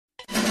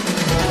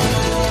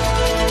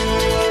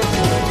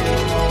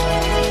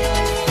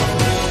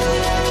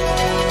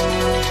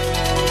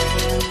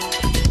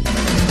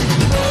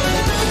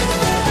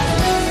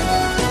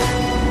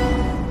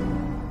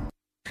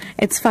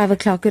It's 5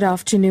 o'clock. Good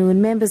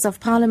afternoon. Members of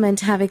Parliament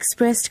have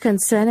expressed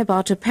concern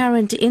about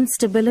apparent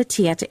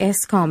instability at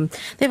Eskom.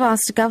 They've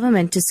asked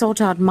government to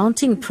sort out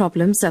mounting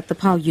problems at the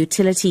power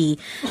utility.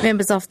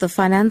 Members of the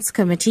Finance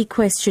Committee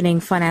questioning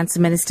Finance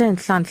Minister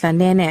Nhlanhla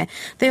Nene.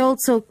 They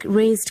also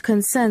raised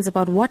concerns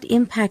about what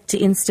impact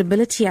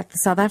instability at the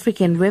South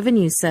African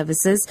Revenue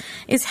Services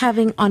is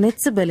having on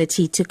its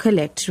ability to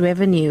collect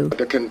revenue.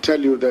 I can tell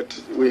you that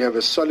we have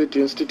a solid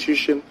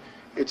institution.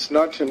 It's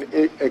not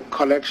a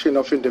collection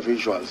of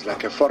individuals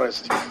like a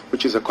forest,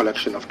 which is a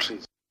collection of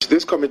trees.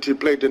 This committee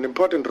played an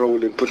important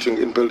role in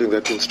building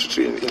that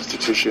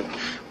institution.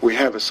 We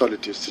have a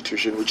solid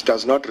institution which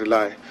does not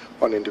rely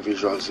on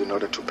individuals in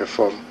order to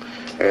perform,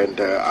 and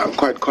I'm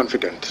quite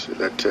confident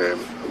that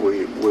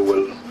we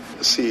will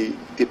see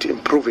it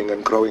improving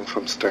and growing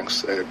from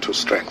strength to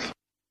strength.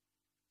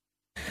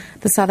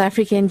 The South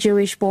African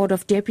Jewish Board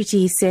of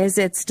Deputies says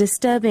it's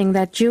disturbing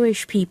that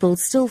Jewish people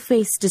still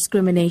face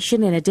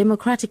discrimination in a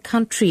democratic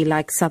country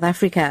like South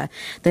Africa.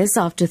 This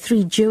after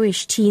 3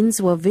 Jewish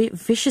teens were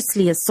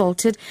viciously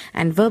assaulted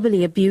and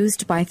verbally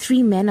abused by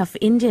 3 men of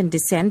Indian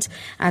descent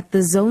at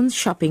the Zones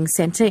shopping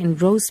centre in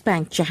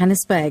Rosebank,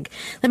 Johannesburg.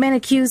 The men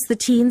accused the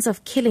teens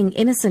of killing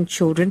innocent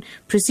children,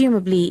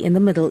 presumably in the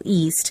Middle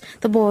East.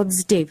 The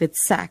board's David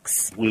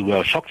Sachs. We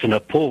were shocked and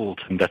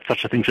appalled that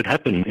such a thing should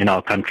happen in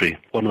our country.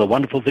 One of the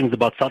wonderful things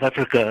about South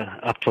Africa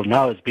up till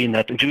now has been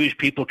that Jewish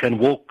people can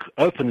walk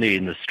openly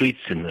in the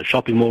streets, in the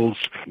shopping malls,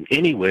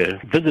 anywhere,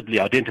 visibly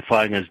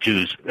identifying as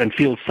Jews and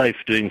feel safe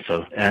doing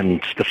so.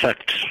 And the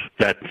fact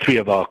that 3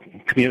 of our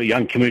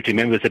young community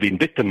members have been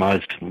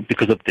victimized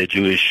because of their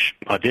Jewish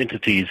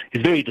identities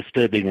is very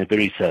disturbing and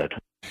very sad.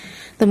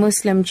 The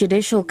Muslim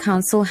Judicial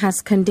Council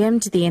has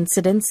condemned the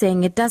incident,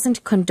 saying it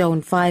doesn't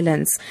condone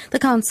violence. The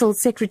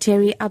Council's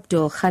Secretary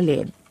Abdul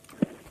Khalid.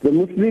 The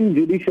Muslim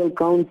Judicial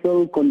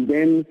Council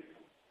condemns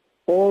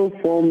all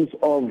forms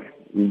of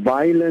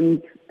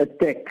violent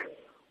attack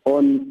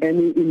on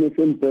any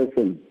innocent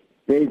person.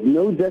 There is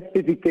no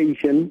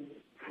justification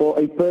for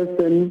a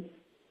person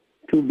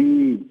to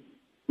be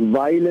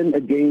violent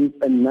against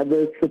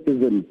another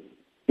citizen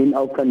in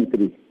our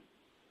country.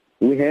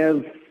 We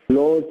have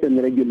laws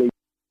and regulations.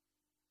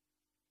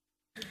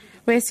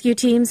 Rescue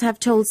teams have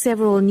told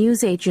several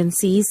news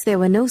agencies there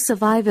were no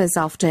survivors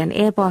after an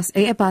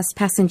Airbus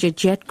passenger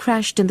jet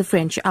crashed in the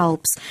French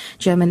Alps.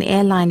 German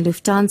airline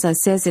Lufthansa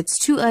says it's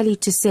too early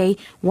to say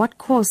what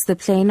caused the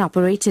plane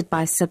operated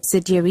by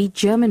subsidiary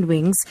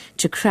Germanwings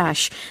to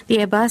crash. The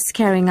Airbus,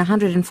 carrying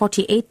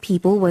 148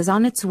 people, was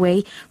on its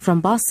way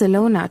from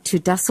Barcelona to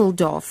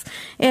Dusseldorf.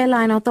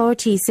 Airline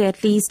authorities say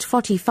at least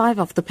 45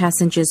 of the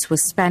passengers were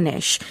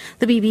Spanish.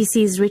 The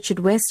BBC's Richard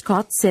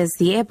Westcott says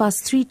the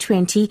Airbus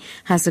 320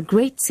 has a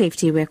great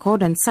safety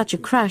record and such a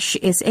crash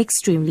is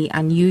extremely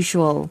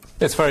unusual.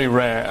 It's very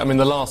rare. I mean,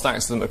 the last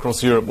accident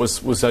across Europe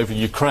was over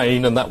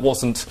Ukraine, and that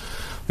wasn't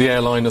the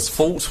airliner's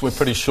fault. We're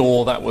pretty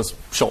sure that was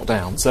shot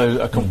down. So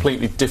a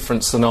completely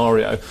different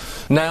scenario.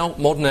 Now,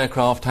 modern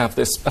aircraft have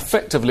this,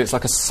 effectively it's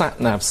like a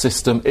sat-nav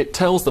system. It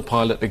tells the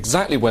pilot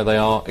exactly where they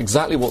are,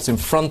 exactly what's in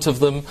front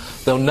of them.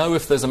 They'll know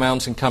if there's a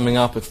mountain coming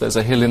up, if there's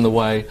a hill in the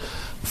way.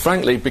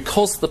 Frankly,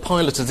 because the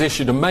pilot has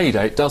issued a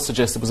mayday, it does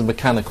suggest it was a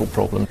mechanical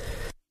problem.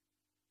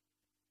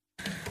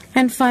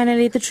 And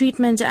finally, the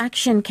Treatment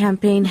Action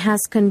Campaign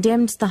has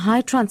condemned the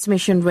high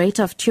transmission rate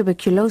of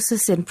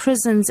tuberculosis in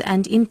prisons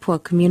and in poor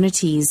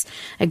communities.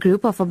 A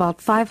group of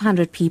about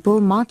 500 people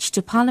marched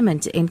to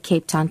Parliament in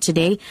Cape Town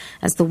today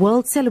as the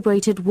world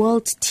celebrated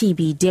World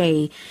TB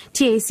Day.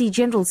 TAC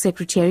General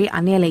Secretary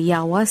Anele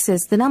Yawa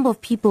says the number of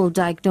people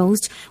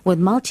diagnosed with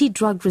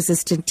multi-drug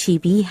resistant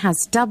TB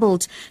has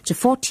doubled to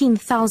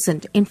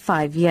 14,000 in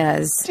 5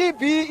 years.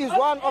 TB is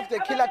one of the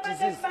killer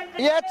diseases,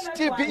 yet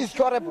TB is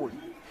curable.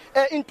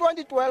 In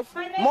 2012,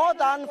 more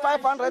than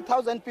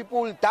 500,000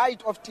 people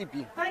died of TB.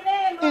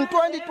 In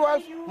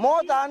 2012, more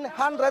than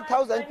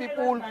 100,000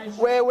 people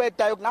were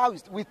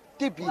diagnosed with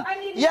TB.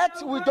 Yet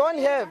we don't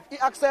have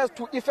access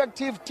to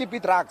effective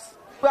TB drugs.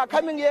 We are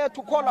coming here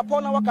to call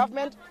upon our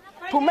government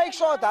to make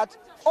sure that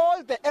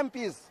all the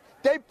MPs,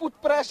 they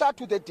put pressure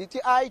to the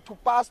DTI to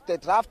pass the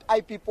draft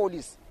IP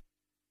policy.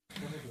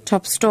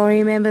 Top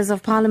story: members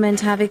of Parliament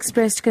have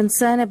expressed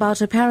concern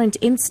about apparent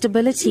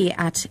instability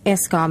at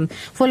Eskom.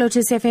 For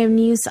Lotus FM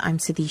News, I'm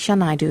SUDISHA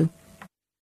Naidu.